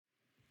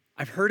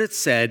I've heard it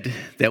said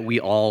that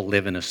we all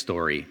live in a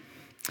story.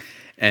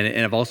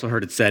 And I've also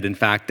heard it said, in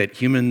fact, that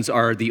humans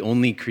are the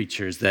only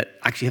creatures that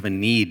actually have a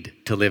need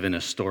to live in a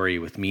story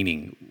with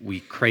meaning. We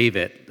crave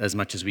it as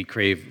much as we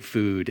crave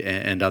food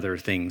and other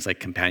things like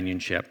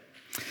companionship.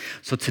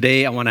 So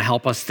today I want to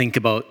help us think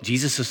about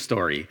Jesus'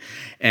 story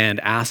and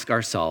ask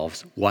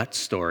ourselves, what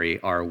story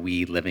are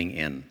we living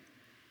in?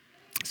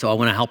 So I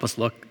want to help us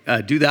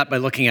do that by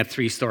looking at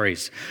three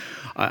stories.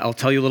 I'll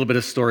tell you a little bit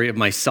of story of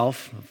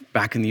myself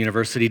back in the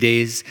university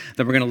days.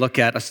 Then we're going to look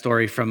at a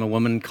story from a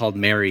woman called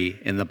Mary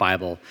in the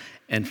Bible.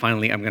 And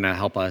finally, I'm going to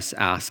help us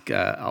ask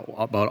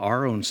about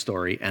our own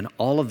story and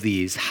all of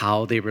these,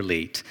 how they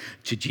relate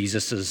to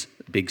Jesus's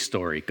big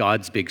story,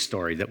 God's big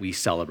story that we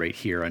celebrate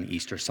here on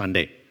Easter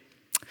Sunday.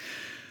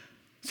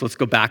 So let's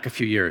go back a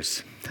few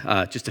years,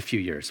 just a few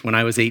years. When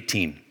I was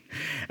 18,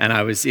 and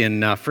I was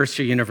in first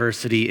year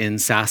university in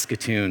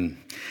Saskatoon.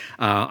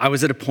 I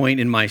was at a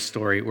point in my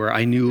story where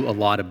I knew a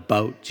lot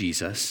about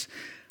Jesus,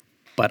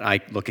 but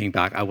looking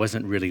back, I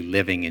wasn't really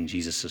living in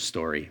Jesus'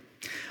 story.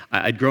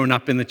 I'd grown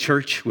up in the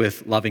church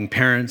with loving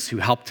parents who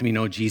helped me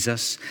know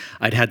Jesus.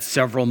 I'd had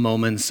several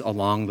moments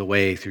along the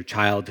way through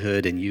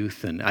childhood and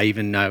youth, and I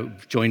even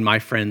joined my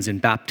friends in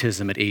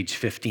baptism at age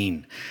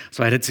 15.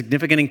 So I had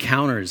significant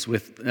encounters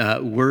with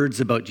words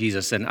about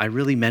Jesus, and I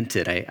really meant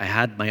it. I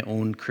had my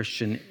own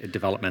Christian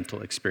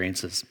developmental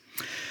experiences.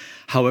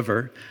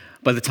 However,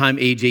 by the time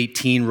age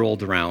 18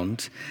 rolled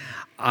around,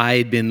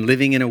 I'd been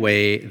living in a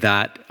way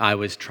that I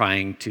was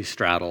trying to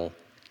straddle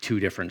two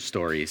different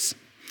stories.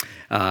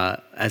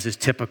 As is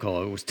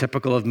typical, it was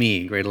typical of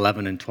me, grade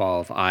 11 and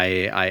 12.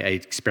 I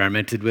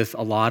experimented with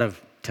a lot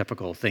of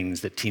typical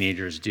things that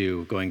teenagers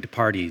do, going to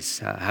parties,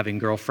 having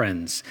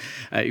girlfriends.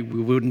 We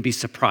wouldn't be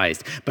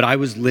surprised. But I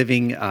was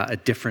living a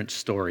different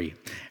story.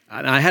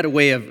 And I had a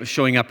way of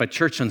showing up at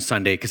church on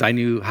Sunday because I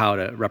knew how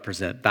to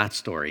represent that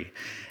story.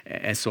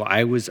 And so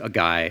I was a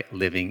guy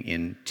living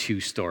in two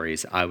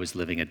stories. I was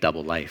living a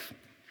double life.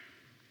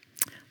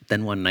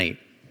 Then one night,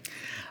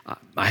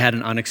 I had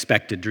an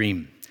unexpected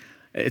dream.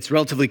 It's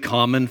relatively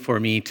common for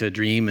me to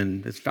dream,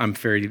 and I'm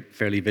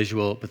fairly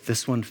visual, but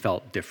this one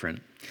felt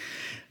different.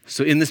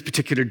 So in this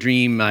particular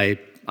dream, I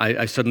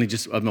suddenly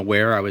I'm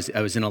aware I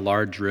was in a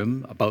large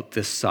room about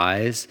this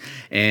size,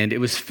 and it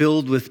was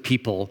filled with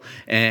people,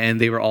 and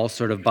they were all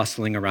sort of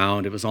bustling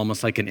around. It was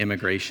almost like an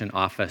immigration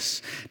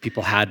office.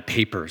 People had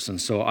papers,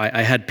 and so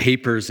I had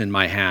papers in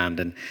my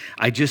hand, and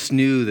I just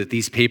knew that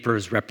these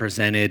papers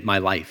represented my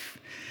life.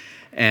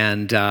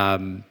 And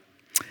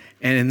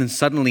then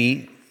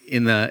suddenly,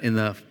 in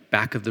the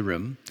back of the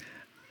room,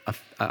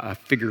 a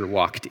figure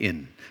walked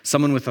in,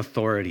 someone with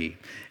authority.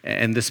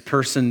 And this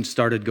person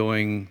started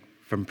going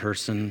from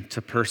person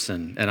to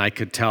person. And I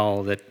could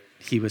tell that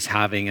he was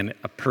having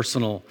a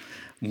personal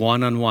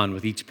one-on-one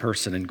with each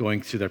person and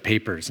going through their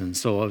papers. And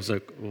so I was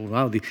like,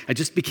 wow, I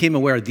just became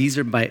aware these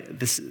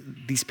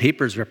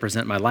papers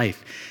represent my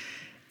life.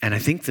 And I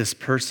think this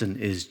person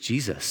is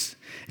Jesus.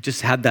 It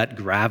just had that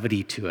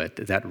gravity to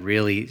it that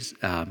really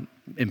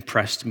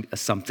impressed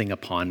something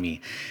upon me.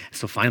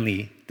 So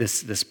finally,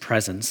 this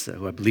presence,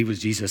 who I believe was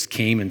Jesus,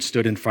 came and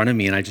stood in front of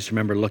me, and I just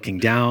remember looking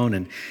down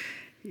and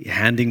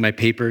handing my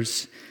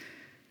papers,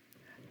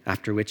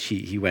 after which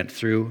he went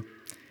through.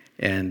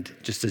 And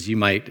just as you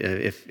might,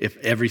 if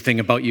everything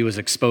about you was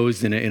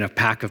exposed in a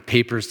pack of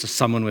papers to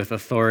someone with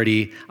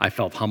authority, I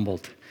felt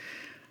humbled.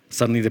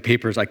 Suddenly the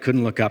papers, I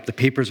couldn't look up, the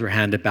papers were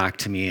handed back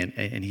to me,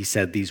 and he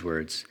said these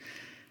words,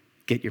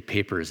 "Get your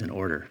papers in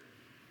order."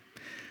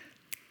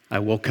 I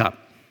woke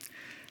up,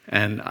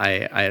 and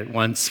I at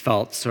once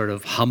felt sort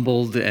of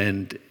humbled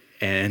and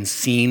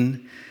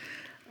seen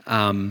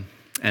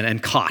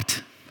and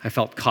caught. I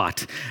felt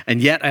caught. And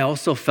yet I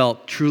also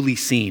felt truly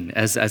seen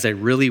as I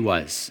really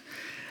was.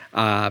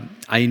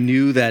 I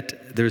knew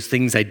that there's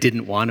things I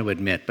didn't want to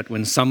admit, but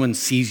when someone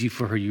sees you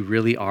for who you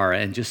really are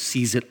and just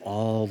sees it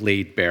all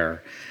laid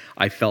bare,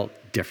 I felt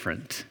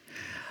different.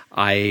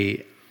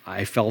 I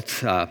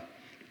felt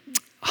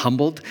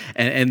humbled,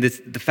 and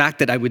the fact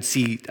that I would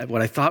see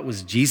what I thought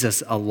was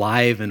Jesus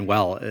alive and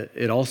well,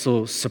 it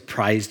also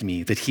surprised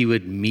me that he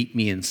would meet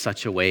me in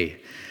such a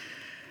way.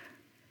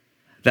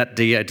 That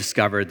day I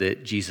discovered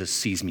that Jesus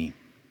sees me.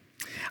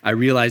 I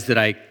realized that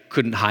I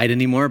couldn't hide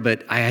anymore,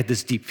 but I had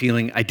this deep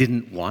feeling I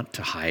didn't want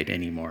to hide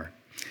anymore.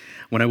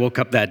 When I woke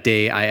up that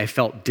day, I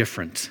felt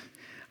different.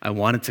 I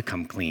wanted to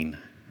come clean.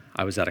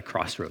 I was at a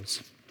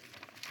crossroads.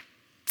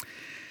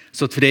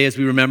 So today, as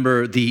we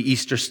remember the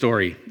Easter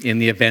story in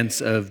the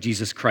events of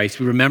Jesus Christ,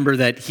 we remember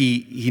that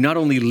he not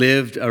only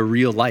lived a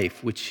real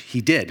life, which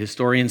he did.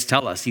 Historians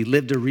tell us he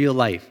lived a real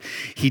life.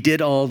 He did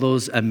all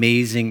those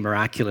amazing,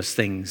 miraculous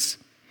things.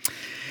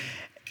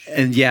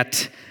 And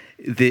yet,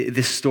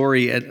 this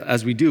story,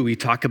 as we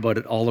talk about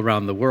it all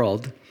around the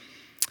world,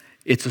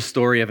 it's a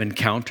story of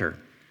encounter.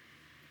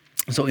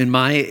 So in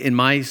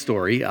my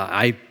story,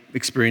 I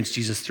experienced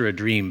Jesus through a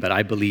dream, but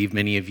I believe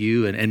many of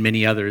you and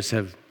many others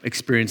have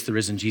experienced the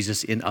risen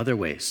Jesus in other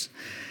ways.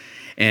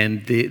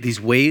 And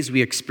these ways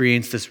we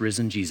experience this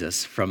risen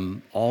Jesus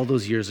from all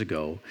those years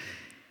ago,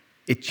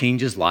 it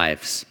changes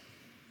lives.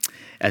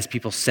 as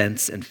people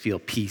sense and feel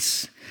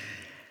peace.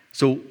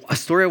 So a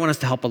story I want us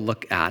to help a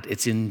look at,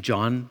 it's in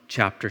John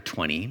chapter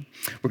 20.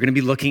 We're going to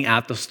be looking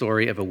at the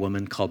story of a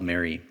woman called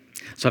Mary.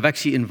 So I've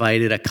actually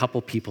invited a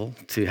couple people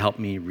to help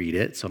me read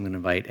it. So I'm going to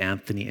invite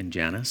Anthony and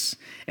Janice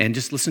and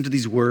just listen to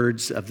these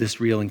words of this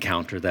real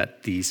encounter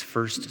that these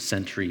first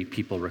century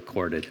people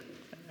recorded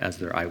as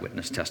their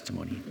eyewitness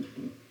testimony.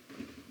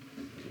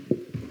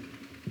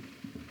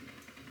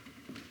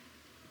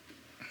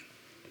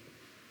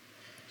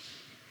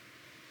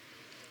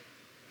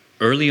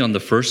 Early on the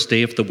first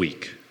day of the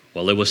week,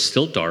 while it was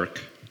still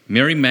dark,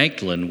 Mary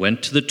Magdalene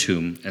went to the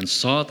tomb and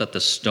saw that the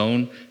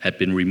stone had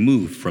been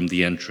removed from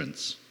the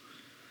entrance.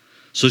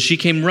 So she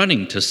came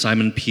running to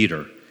Simon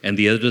Peter and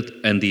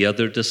the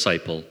other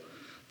disciple,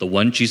 the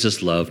one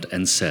Jesus loved,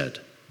 and said,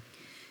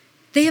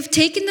 "They have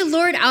taken the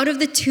Lord out of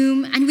the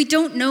tomb, and we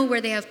don't know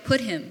where they have put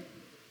him."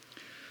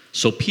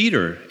 So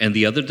Peter and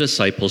the other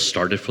disciple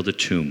started for the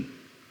tomb.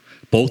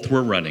 Both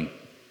were running,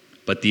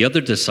 but the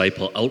other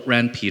disciple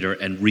outran Peter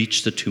and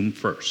reached the tomb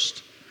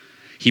first.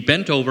 He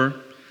bent over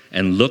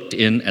and looked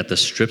in at the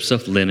strips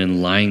of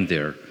linen lying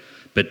there,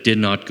 but did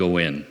not go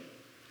in.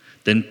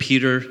 Then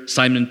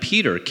Simon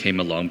Peter came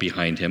along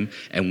behind him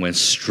and went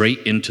straight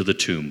into the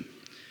tomb.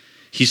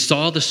 He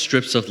saw the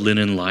strips of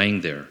linen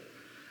lying there,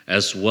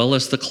 as well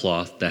as the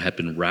cloth that had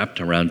been wrapped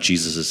around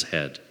Jesus'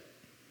 head.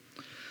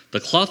 The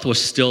cloth was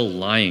still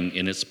lying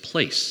in its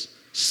place,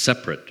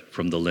 separate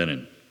from the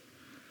linen.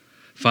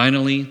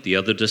 Finally, the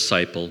other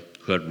disciple,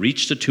 who had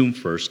reached the tomb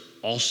first,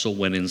 also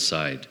went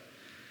inside.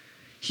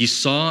 He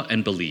saw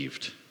and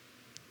believed.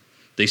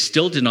 They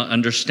still did not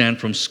understand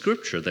from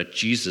Scripture that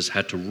Jesus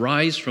had to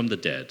rise from the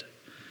dead.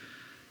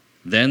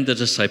 Then the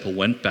disciple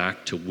went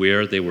back to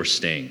where they were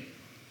staying.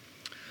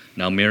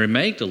 Now Mary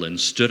Magdalene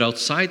stood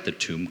outside the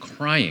tomb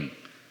crying.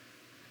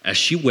 As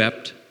she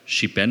wept,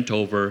 she bent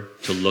over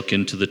to look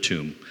into the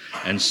tomb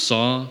and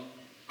saw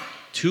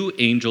two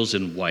angels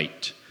in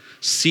white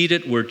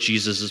seated where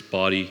Jesus'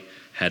 body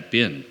had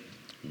been,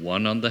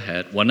 one at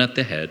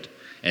the head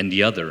and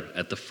the other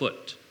at the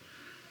foot.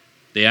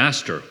 They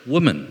asked her,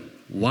 "Woman,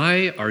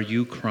 why are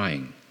you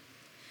crying?"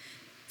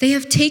 "They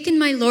have taken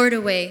my Lord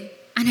away,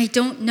 and I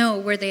don't know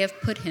where they have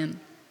put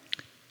him."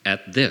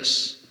 At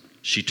this,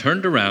 she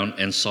turned around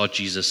and saw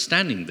Jesus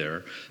standing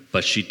there,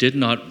 but she did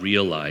not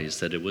realize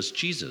that it was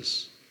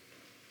Jesus.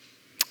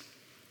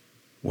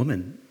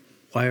 "Woman,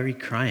 why are you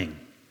crying?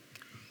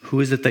 Who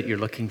is it that you're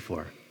looking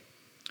for?"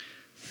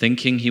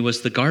 Thinking he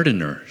was the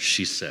gardener,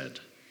 she said,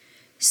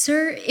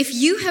 "Sir, if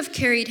you have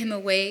carried him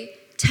away,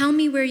 tell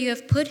me where you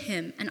have put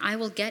him, and I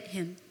will get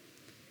him."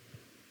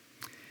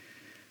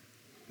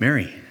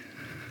 "Mary."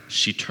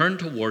 She turned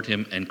toward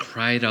him and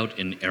cried out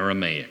in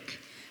Aramaic,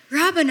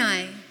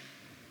 "Rabboni."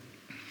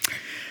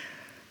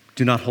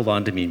 "Do not hold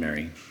on to me,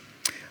 Mary,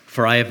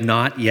 for I have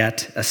not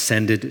yet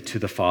ascended to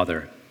the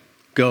Father.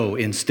 Go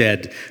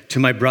instead to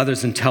my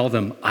brothers and tell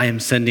them, I am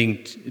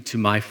sending to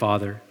my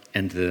Father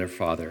and to their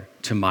Father,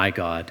 to my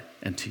God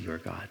and to your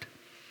God."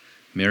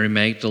 Mary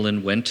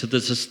Magdalene went to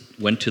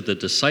the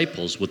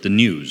disciples with the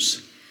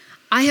news.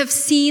 "I have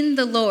seen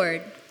the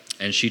Lord."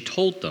 And she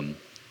told them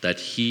that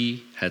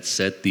he had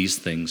said these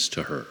things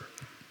to her.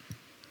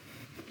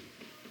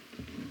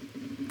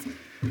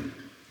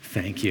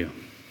 Thank you.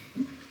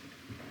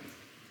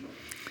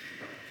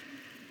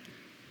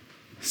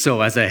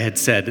 So, as I had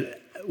said,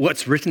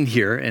 what's written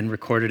here and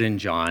recorded in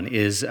John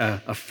is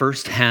a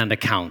first-hand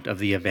account of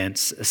the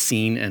events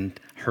seen and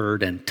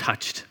heard and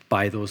touched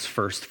by those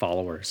first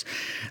followers.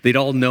 They'd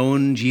all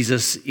known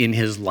Jesus in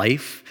his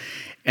life,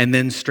 and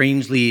then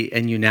strangely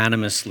and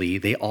unanimously,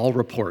 they all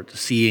report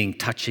seeing,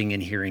 touching,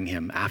 and hearing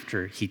him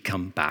after he'd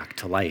come back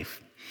to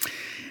life.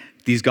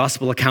 These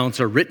gospel accounts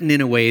are written in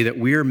a way that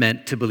we're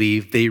meant to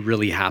believe they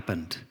really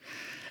happened.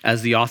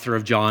 As the author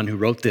of John, who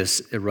wrote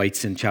this,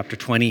 writes in chapter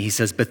 20, he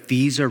says, "But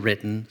these are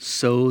written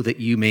so that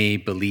you may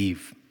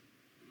believe."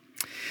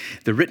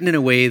 They're written in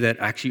a way that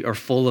actually are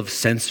full of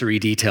sensory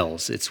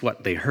details. It's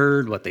what they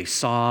heard, what they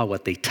saw,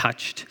 what they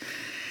touched.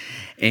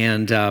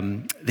 And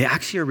they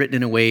actually are written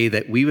in a way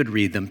that we would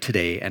read them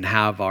today and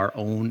have our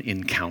own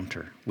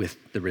encounter with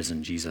the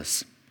risen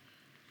Jesus.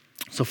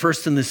 So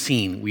first in the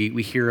scene,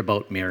 we hear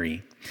about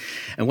Mary.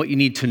 And what you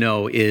need to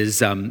know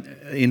is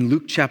in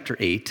Luke chapter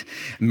 8,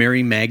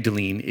 Mary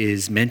Magdalene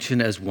is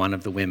mentioned as one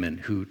of the women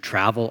who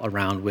travel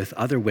around with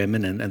other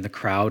women and the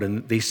crowd,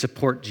 and they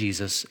support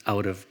Jesus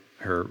out of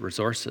her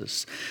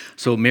resources.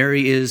 So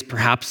Mary is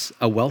perhaps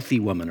a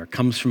wealthy woman or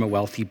comes from a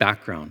wealthy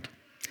background.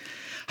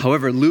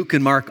 However, Luke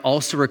and Mark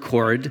also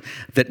record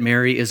that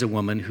Mary is a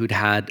woman who'd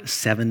had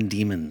 7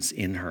 demons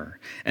in her,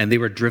 and they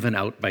were driven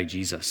out by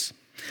Jesus.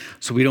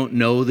 So we don't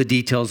know the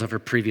details of her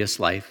previous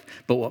life,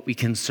 but what we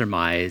can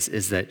surmise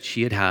is that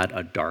she had had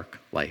a dark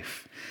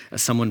life,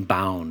 as someone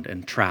bound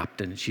and trapped,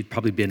 and she'd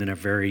probably been in a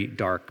very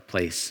dark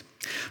place.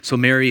 So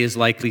Mary is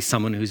likely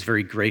someone who's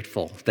very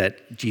grateful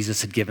that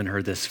Jesus had given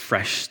her this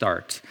fresh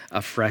start,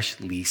 a fresh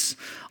lease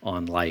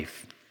on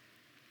life.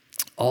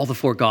 All the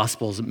four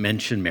Gospels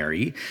mention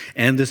Mary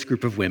and this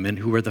group of women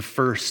who were the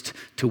first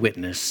to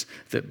witness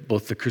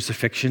both the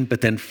crucifixion,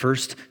 but then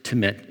first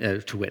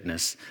to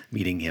witness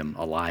meeting him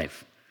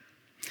alive.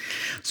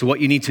 So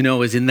what you need to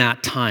know is in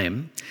that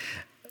time,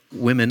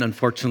 women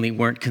unfortunately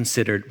weren't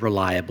considered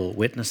reliable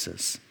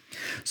witnesses.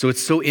 So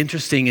it's so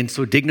interesting and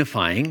so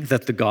dignifying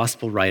that the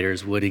gospel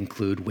writers would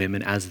include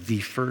women as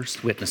the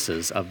first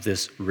witnesses of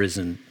this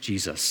risen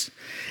Jesus.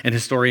 And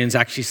historians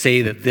actually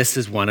say that this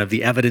is one of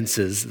the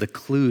evidences, the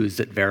clues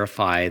that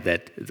verify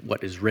that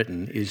what is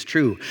written is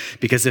true.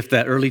 Because if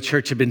the early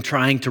church had been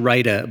trying to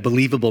write a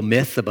believable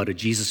myth about a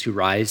Jesus who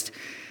rised,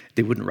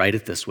 they wouldn't write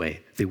it this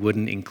way. They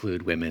wouldn't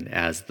include women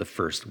as the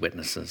first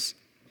witnesses.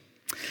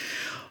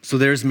 So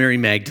there's Mary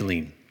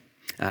Magdalene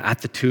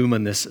at the tomb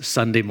on this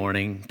Sunday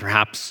morning,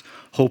 perhaps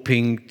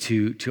hoping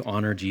to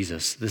honor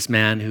Jesus, this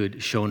man who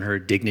had shown her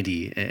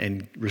dignity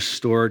and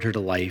restored her to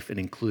life and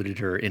included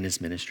her in his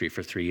ministry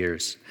for 3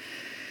 years.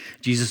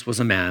 Jesus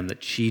was a man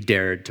that she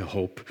dared to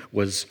hope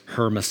was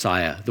her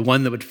Messiah, the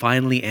one that would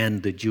finally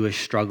end the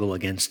Jewish struggle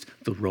against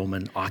the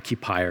Roman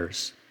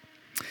occupiers.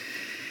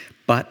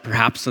 But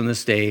perhaps on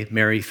this day,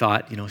 Mary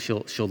thought,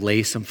 she'll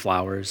lay some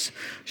flowers,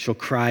 she'll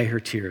cry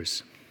her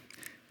tears.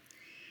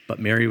 But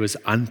Mary was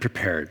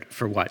unprepared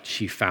for what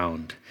she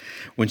found.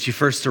 When she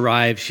first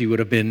arrived, she would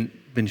have been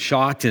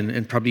shocked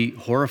and probably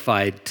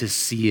horrified to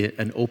see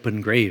an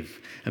open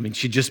grave. I mean,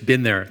 she'd just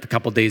been there a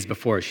couple days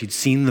before. She'd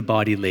seen the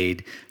body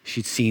laid.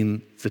 She'd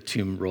seen the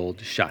tomb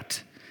rolled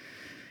shut.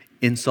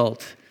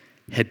 Insult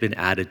had been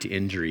added to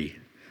injury.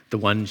 The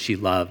one she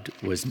loved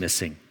was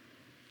missing.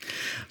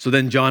 So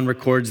then John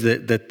records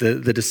that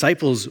the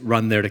disciples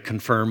run there to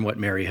confirm what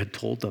Mary had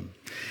told them.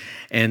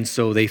 And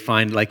so they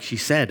find, like she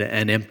said,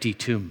 an empty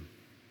tomb.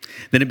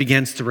 Then it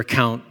begins to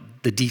recount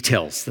the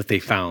details that they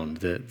found,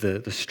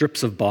 the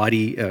strips of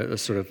body,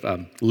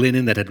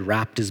 linen that had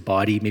wrapped his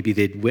body. Maybe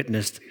they'd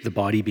witnessed the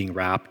body being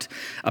wrapped,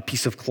 a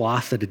piece of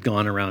cloth that had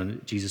gone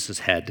around Jesus'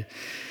 head.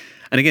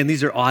 And again,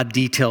 these are odd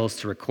details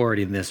to record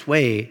in this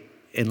way,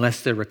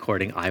 unless they're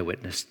recording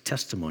eyewitness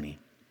testimony.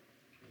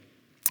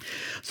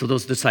 So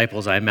those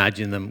disciples, I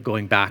imagine them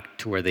going back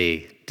to where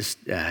they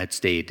had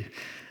stayed,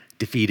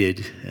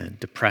 defeated,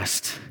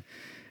 depressed,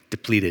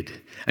 depleted.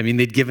 I mean,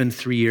 they'd given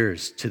 3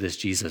 years to this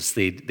Jesus.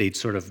 They'd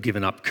sort of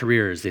given up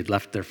careers. They'd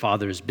left their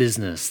father's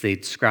business.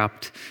 They'd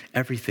scrapped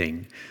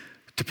everything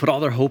to put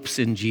all their hopes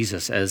in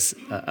Jesus as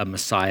a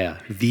Messiah,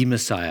 the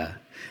Messiah.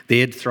 They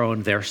had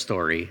thrown their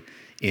story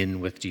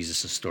in with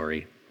Jesus'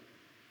 story.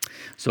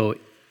 So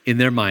in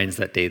their minds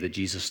that day, the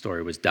Jesus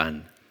story was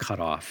done, cut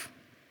off.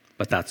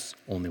 But that's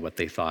only what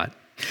they thought.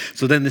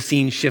 So then the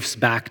scene shifts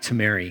back to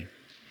Mary.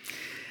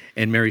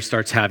 And Mary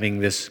starts having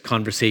this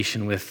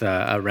conversation with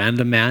a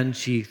random man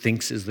she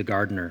thinks is the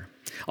gardener.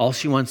 All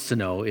she wants to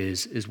know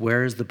is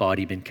where has the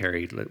body been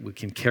carried? We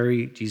can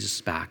carry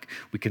Jesus back.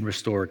 We can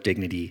restore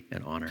dignity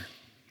and honor.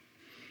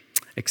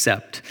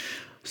 Except,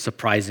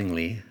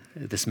 surprisingly,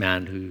 this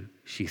man who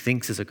she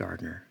thinks is a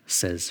gardener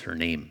says her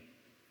name,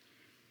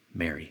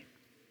 Mary.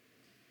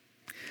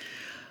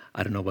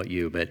 I don't know about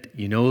you, but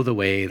you know the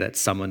way that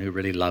someone who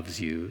really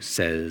loves you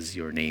says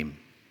your name.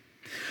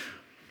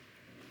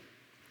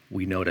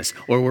 We notice.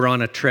 Or we're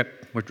on a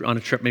trip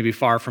maybe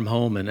far from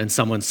home, and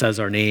someone says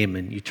our name,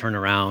 and you turn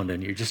around,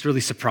 and you're just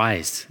really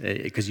surprised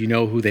because you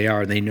know who they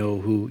are, and they know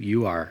who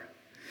you are.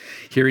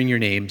 Hearing your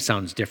name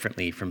sounds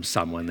differently from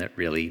someone that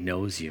really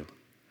knows you.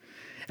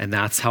 And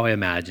that's how I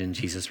imagine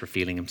Jesus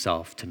revealing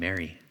himself to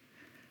Mary.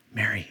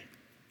 Mary.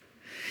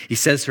 He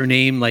says her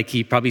name like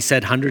he probably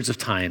said hundreds of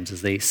times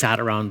as they sat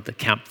around the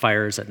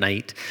campfires at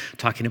night,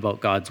 talking about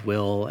God's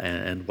will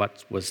and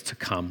what was to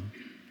come.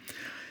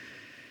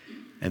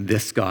 And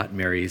this got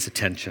Mary's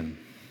attention.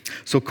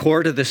 So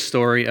core to this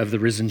story of the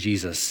risen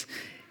Jesus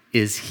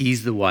is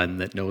he's the one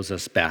that knows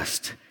us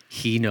best.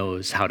 He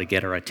knows how to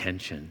get our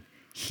attention.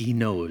 He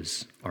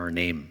knows our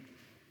name.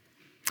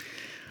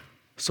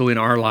 So in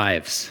our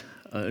lives,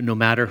 no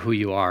matter who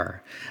you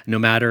are, no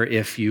matter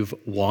if you've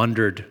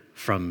wandered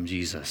from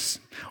Jesus,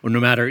 or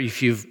no matter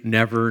if you've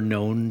never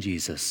known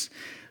Jesus,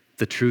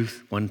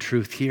 one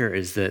truth here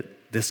is that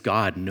this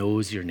God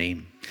knows your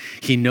name.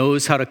 He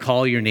knows how to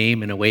call your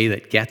name in a way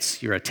that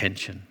gets your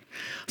attention.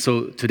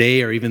 So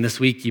today, or even this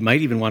week, you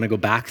might even want to go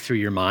back through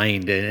your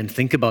mind and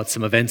think about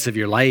some events of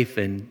your life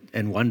and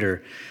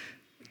wonder,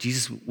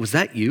 Jesus, was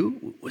that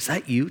you? Was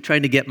that you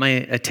trying to get my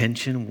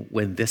attention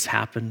when this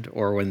happened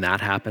or when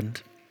that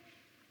happened?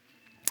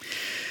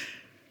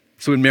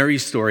 So in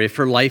Mary's story, if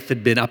her life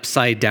had been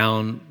upside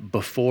down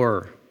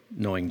before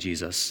knowing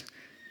Jesus,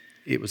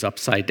 it was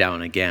upside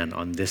down again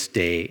on this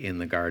day in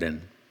the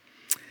garden.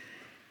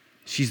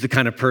 She's the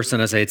kind of person,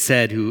 as I had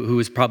said, who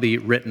is probably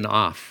written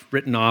off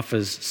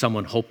as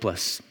someone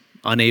hopeless,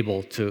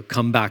 unable to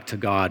come back to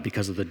God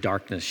because of the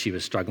darkness she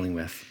was struggling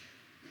with.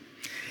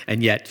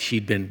 And yet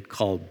she'd been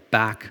called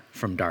back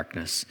from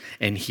darkness.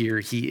 And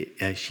here she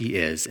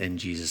is, and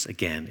Jesus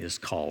again is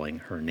calling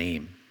her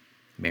name,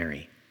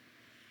 Mary.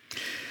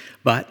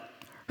 But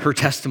her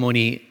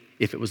testimony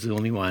if it was the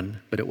only one,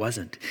 but it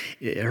wasn't.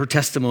 Her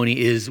testimony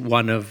is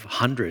one of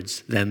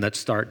hundreds then that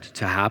start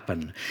to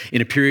happen.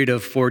 In a period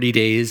of 40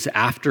 days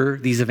after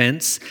these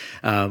events,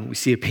 we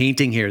see a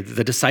painting here.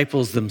 The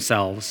disciples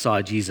themselves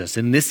saw Jesus.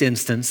 In this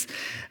instance,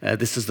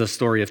 this is the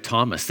story of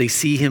Thomas. They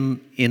see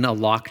him in a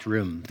locked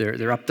room.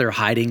 They're up there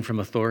hiding from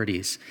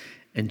authorities,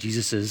 and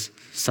Jesus is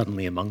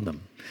suddenly among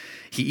them.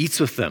 He eats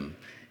with them.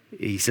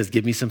 He says,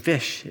 give me some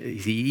fish.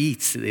 He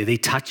eats. They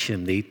touch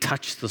him. They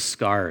touch the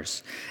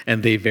scars.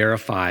 And they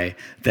verify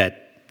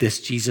that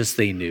this Jesus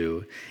they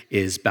knew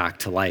is back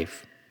to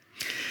life.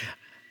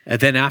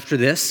 And then after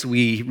this,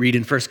 we read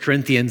in 1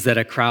 Corinthians that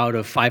a crowd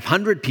of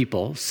 500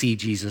 people see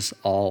Jesus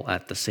all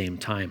at the same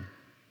time.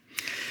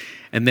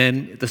 And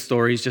then the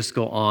stories just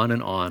go on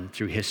and on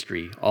through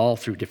history, all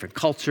through different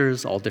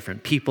cultures, all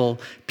different people.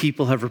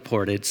 People have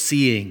reported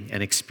seeing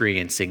and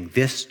experiencing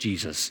this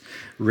Jesus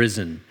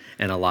risen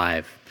and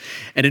alive.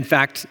 And in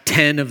fact,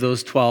 10 of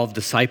those 12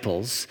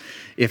 disciples,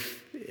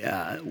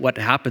 what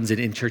happens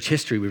in church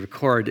history we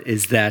record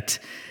is that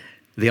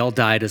they all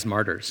died as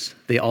martyrs.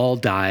 They all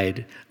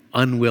died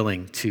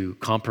unwilling to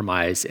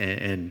compromise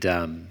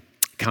and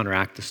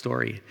counteract the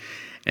story.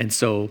 And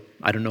so,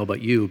 I don't know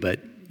about you, but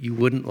you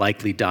wouldn't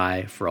likely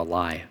die for a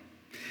lie.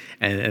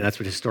 And that's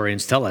what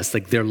historians tell us.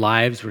 Like, their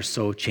lives were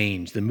so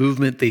changed. The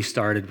movement they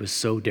started was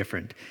so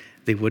different.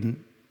 They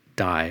wouldn't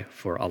die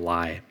for a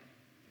lie.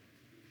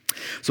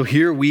 So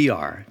here we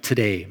are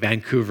today,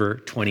 Vancouver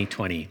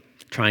 2020,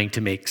 trying to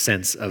make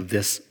sense of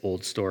this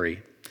old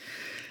story.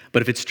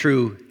 But if it's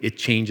true, it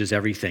changes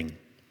everything.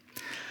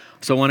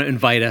 So I want to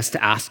invite us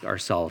to ask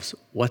ourselves,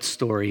 what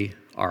story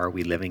are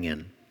we living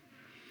in?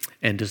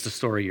 And does the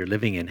story you're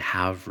living in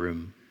have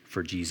room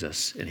for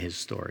Jesus in his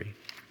story?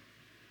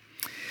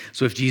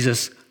 So if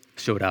Jesus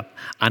showed up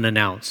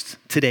unannounced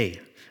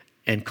today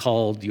and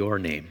called your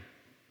name,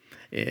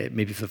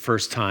 maybe for the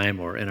first time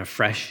or in a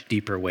fresh,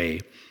 deeper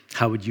way,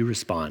 how would you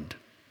respond?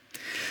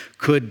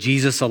 Could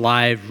Jesus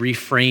alive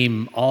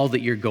reframe all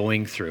that you're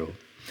going through,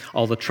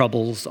 all the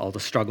troubles, all the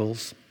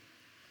struggles?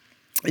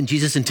 And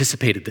Jesus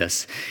anticipated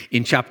this.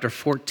 In chapter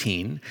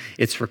 14,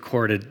 it's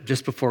recorded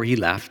just before he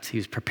left. He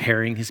was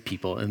preparing his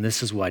people, and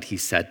this is what he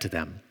said to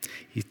them.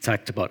 He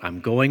talked about, I'm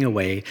going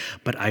away,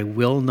 but I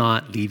will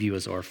not leave you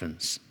as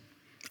orphans.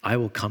 I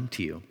will come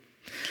to you.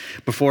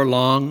 Before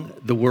long,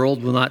 the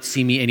world will not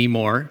see me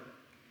anymore,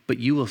 but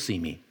you will see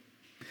me.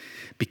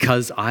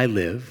 Because I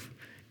live,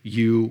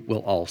 you will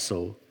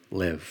also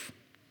live.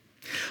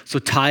 So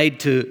tied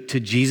to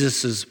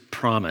Jesus'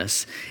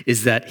 promise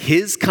is that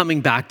his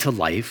coming back to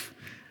life,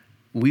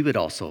 we would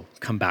also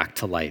come back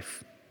to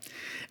life.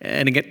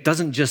 And it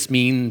doesn't just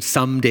mean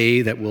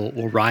someday that we'll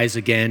rise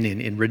again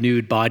in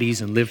renewed bodies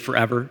and live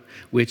forever,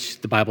 which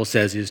the Bible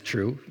says is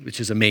true, which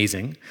is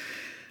amazing.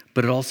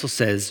 But it also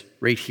says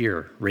right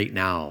here, right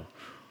now,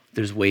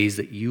 there's ways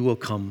that you will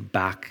come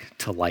back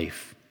to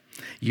life.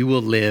 You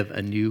will live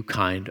a new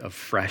kind of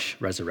fresh,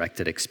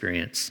 resurrected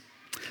experience.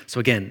 So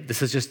again,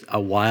 this is just a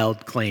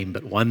wild claim,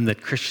 but one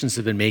that Christians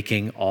have been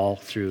making all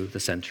through the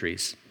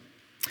centuries.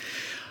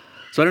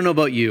 So I don't know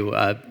about you.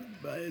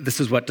 This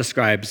is what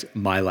describes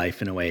my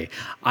life in a way.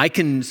 I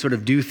can sort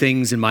of do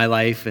things in my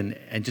life and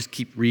just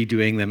keep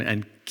redoing them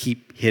and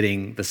keep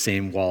hitting the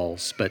same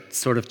walls, but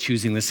sort of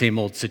choosing the same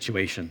old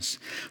situations.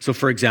 So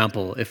for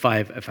example, if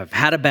I've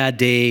had a bad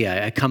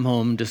day, I come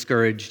home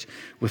discouraged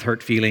with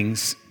hurt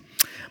feelings,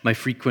 my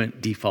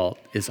frequent default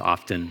is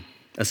often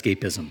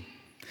escapism.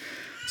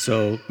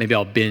 So maybe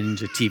I'll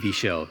binge a TV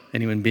show.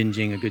 Anyone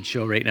binging a good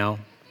show right now?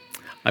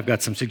 I've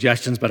got some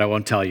suggestions, but I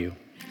won't tell you.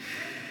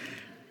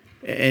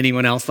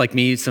 Anyone else like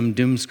me, some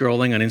doom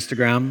scrolling on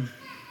Instagram?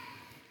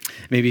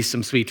 Maybe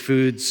some sweet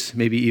foods,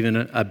 maybe even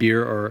a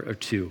beer or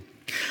two.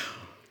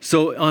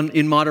 So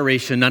in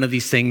moderation, none of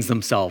these things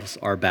themselves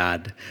are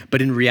bad.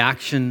 But in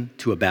reaction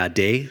to a bad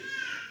day,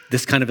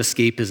 this kind of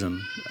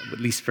escapism, at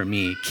least for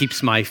me,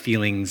 keeps my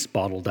feelings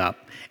bottled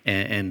up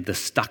and the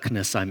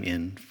stuckness I'm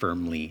in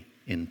firmly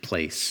in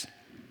place.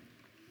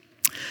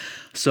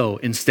 So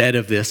instead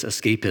of this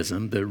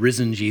escapism, the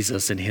risen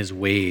Jesus and his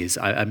ways,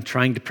 I'm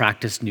trying to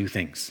practice new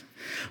things.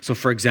 So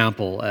for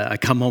example, I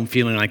come home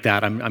feeling like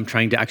that. I'm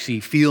trying to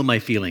actually feel my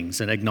feelings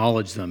and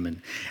acknowledge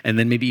them and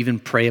then maybe even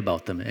pray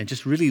about them and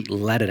just really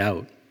let it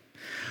out.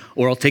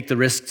 Or I'll take the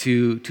risk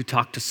to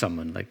talk to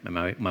someone like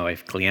my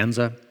wife,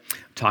 Cleanza,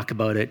 talk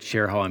about it,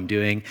 share how I'm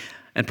doing,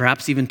 and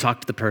perhaps even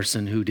talk to the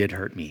person who did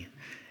hurt me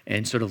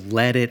and sort of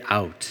let it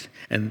out.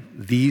 And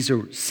these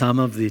are some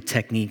of the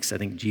techniques I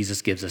think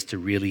Jesus gives us to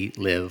really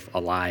live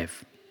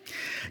alive.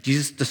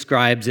 Jesus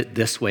describes it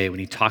this way when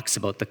he talks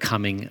about the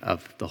coming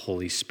of the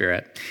Holy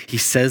Spirit. He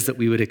says that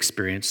we would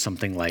experience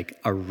something like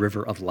a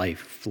river of life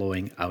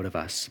flowing out of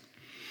us.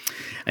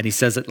 And he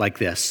says it like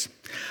this,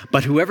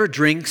 "But whoever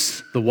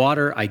drinks the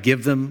water I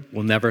give them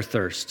will never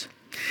thirst.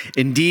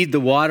 Indeed, the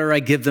water I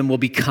give them will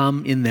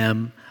become in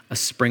them a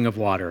spring of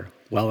water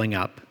welling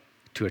up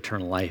to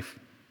eternal life."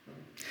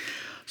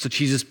 So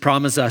Jesus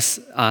promises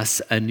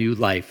us a new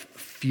life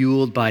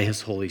fueled by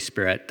his Holy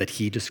Spirit that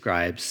he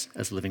describes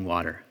as living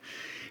water.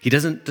 He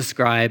doesn't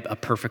describe a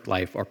perfect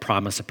life or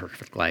promise a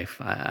perfect life.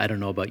 I don't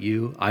know about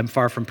you. I'm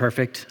far from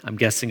perfect. I'm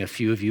guessing a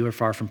few of you are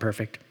far from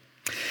perfect.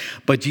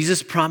 But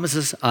Jesus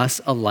promises us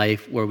a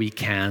life where we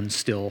can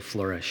still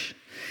flourish,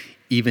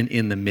 even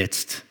in the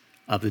midst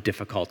of the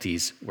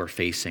difficulties we're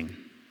facing.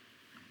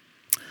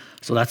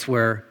 So that's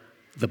where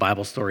the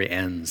Bible story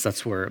ends.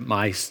 That's where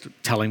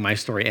telling my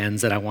story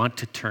ends, and I want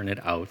to turn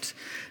it out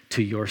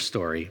to your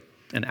story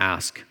and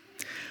ask,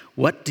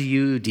 what do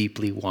you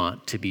deeply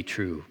want to be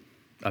true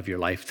of your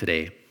life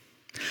today?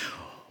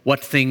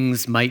 What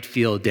things might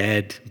feel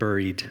dead,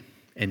 buried,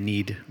 and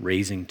need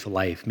raising to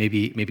life?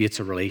 Maybe it's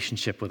a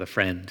relationship with a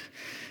friend.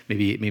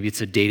 Maybe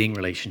it's a dating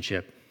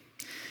relationship.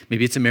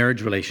 Maybe it's a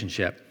marriage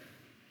relationship.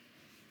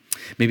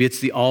 Maybe it's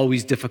the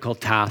always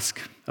difficult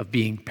task of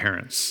being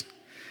parents.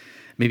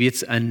 Maybe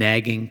it's a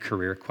nagging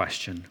career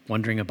question,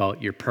 wondering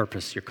about your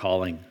purpose, your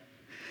calling.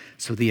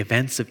 So the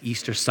events of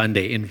Easter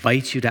Sunday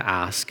invite you to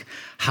ask,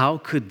 how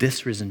could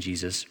this risen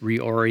Jesus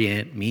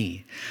reorient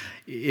me?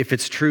 If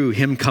it's true,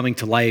 him coming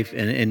to life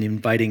and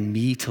inviting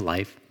me to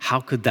life, how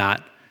could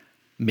that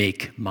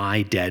make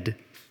my dead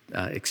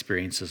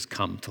experiences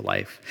come to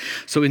life?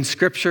 So in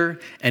Scripture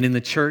and in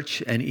the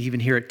church, and even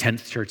here at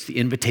 10th Church, the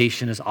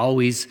invitation is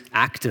always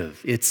active.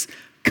 It's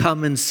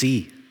come and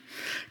see.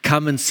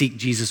 Come and seek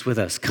Jesus with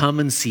us. Come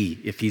and see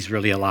if he's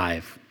really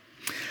alive.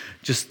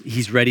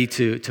 He's ready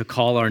to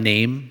call our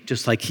name,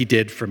 just like he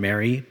did for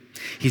Mary.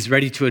 He's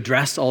ready to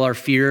address all our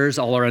fears,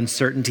 all our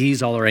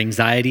uncertainties, all our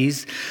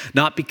anxieties,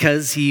 not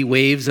because he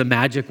waves a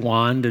magic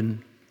wand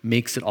and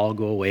makes it all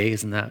go away.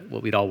 Isn't that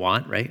what we'd all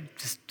want, right?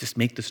 Just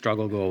make the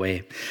struggle go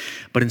away.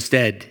 But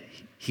instead,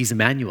 he's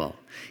Emmanuel.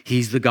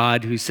 He's the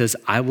God who says,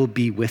 I will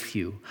be with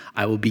you.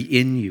 I will be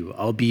in you.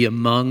 I'll be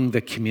among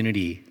the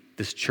community,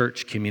 this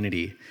church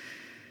community,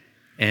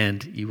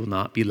 and you will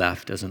not be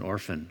left as an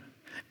orphan.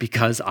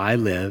 Because I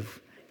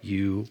live,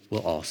 you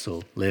will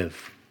also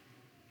live.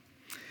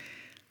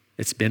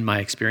 It's been my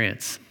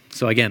experience.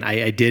 So again,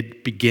 I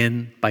did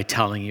begin by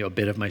telling you a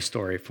bit of my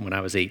story from when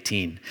I was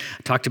 18.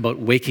 I talked about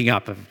waking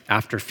up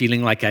after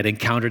feeling like I'd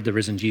encountered the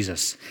risen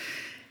Jesus.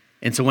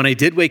 And so when I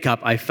did wake up,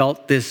 I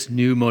felt this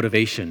new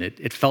motivation.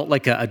 It felt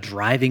like a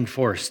driving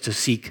force to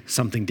seek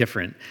something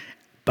different,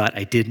 but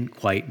I didn't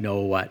quite know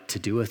what to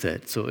do with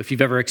it. So if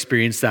you've ever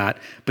experienced that,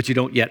 but you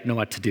don't yet know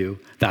what to do,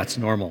 that's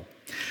normal.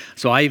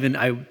 So I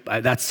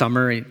that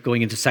summer,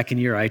 going into second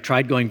year, I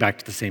tried going back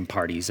to the same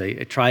parties. I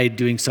tried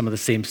doing some of the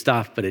same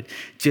stuff, but it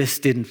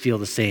just didn't feel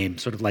the same,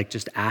 sort of like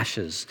just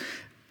ashes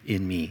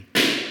in me.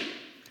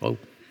 Whoa.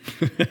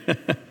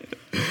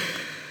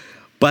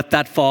 But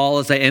that fall,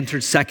 as I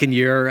entered second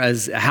year,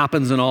 as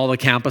happens in all the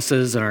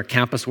campuses, and our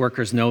campus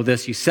workers know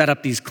this, you set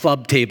up these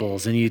club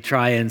tables and you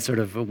try and sort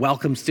of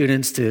welcome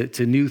students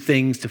to new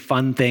things, to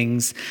fun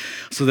things.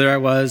 So there I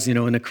was,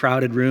 in a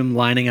crowded room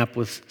lining up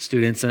with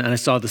students, and I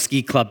saw the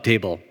ski club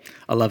table.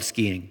 I love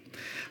skiing.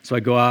 So I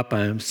go up,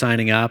 I'm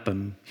signing up,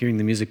 I'm hearing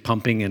the music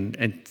pumping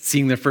and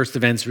seeing their first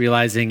events,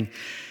 realizing,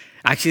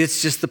 actually,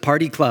 it's just the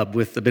party club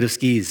with a bit of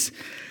skis.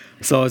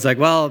 So I was like,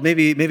 well,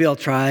 maybe I'll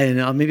try,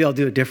 and maybe I'll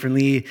do it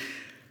differently.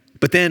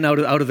 But then out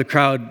of the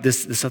crowd,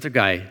 this other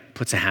guy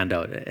puts a hand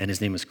out, and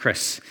his name was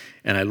Chris.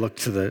 And I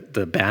looked to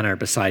the banner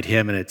beside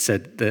him, and it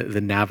said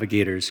the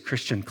Navigators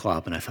Christian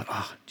Club. And I thought,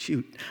 oh,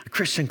 shoot, a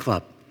Christian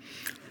club.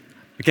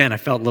 Again, I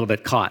felt a little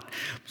bit caught.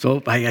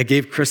 So I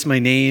gave Chris my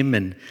name,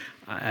 and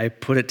I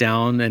put it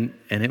down, and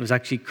it was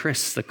actually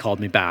Chris that called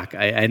me back.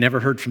 I never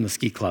heard from the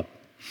ski club.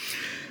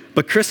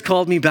 But Chris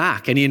called me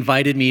back, and he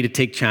invited me to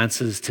take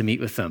chances to meet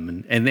with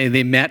them. And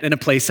they met in a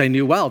place I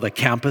knew well, the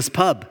campus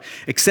pub,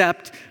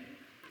 except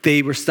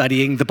they were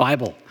studying the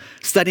Bible.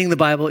 Studying the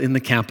Bible in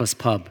the campus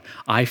pub,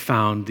 I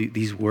found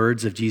these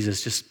words of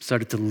Jesus just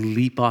started to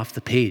leap off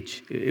the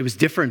page. It was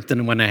different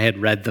than when I had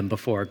read them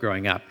before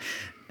growing up.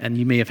 And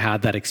you may have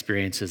had that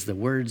experience, as the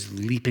words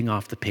leaping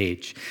off the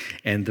page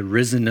and the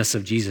risenness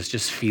of Jesus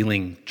just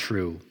feeling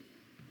true.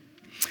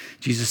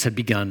 Jesus had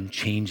begun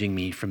changing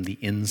me from the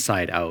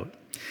inside out.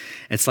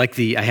 It's like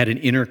I had an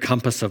inner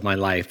compass of my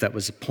life that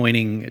was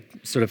pointing,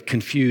 sort of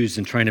confused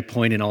and trying to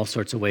point in all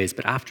sorts of ways.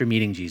 But after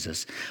meeting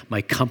Jesus,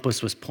 my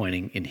compass was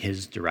pointing in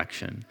his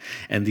direction.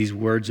 And these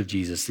words of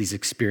Jesus, these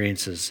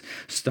experiences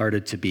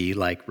started to be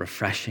like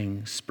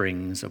refreshing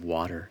springs of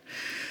water,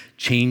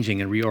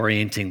 changing and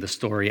reorienting the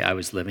story I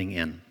was living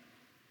in.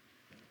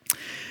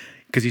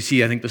 Because you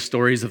see, I think the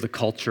stories of the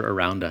culture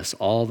around us,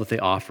 all that they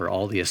offer,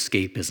 all the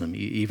escapism,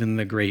 even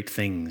the great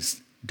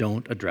things,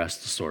 don't address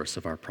the source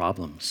of our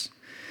problems.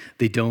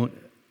 They don't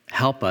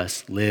help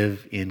us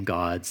live in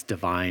God's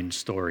divine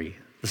story,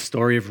 the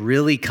story of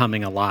really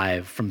coming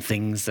alive from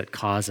things that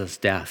cause us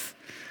death,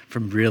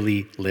 from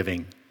really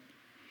living.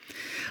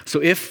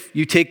 So if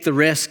you take the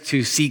risk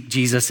to seek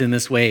Jesus in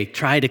this way,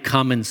 try to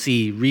come and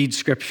see, read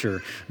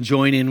scripture,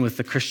 join in with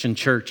the Christian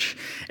church,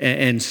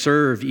 and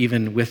serve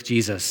even with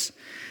Jesus,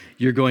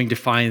 you're going to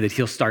find that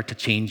he'll start to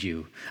change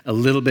you a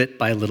little bit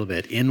by a little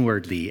bit,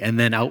 inwardly and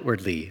then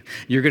outwardly.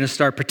 You're going to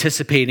start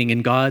participating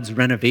in God's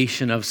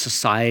renovation of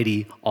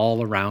society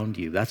all around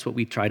you. That's what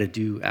we try to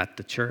do at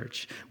the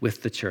church,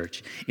 with the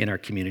church, in our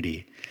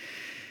community.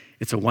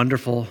 It's a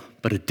wonderful,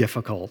 but a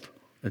difficult,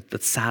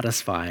 but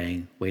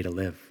satisfying way to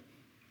live.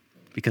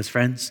 Because,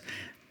 friends,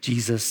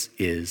 Jesus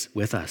is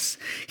with us.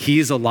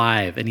 He's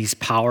alive and he's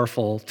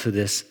powerful to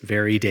this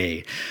very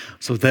day.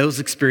 So those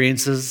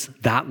experiences,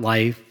 that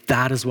life,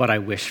 that is what I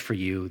wish for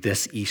you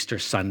this Easter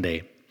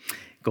Sunday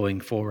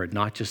going forward,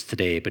 not just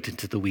today, but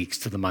into the weeks,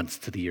 to the months,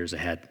 to the years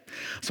ahead.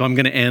 So I'm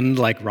going to end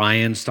like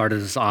Ryan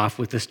started us off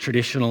with this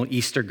traditional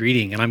Easter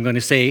greeting. And I'm going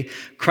to say,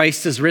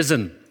 Christ is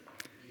risen.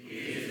 He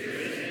is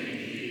risen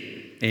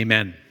indeed.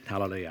 Amen.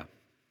 Hallelujah.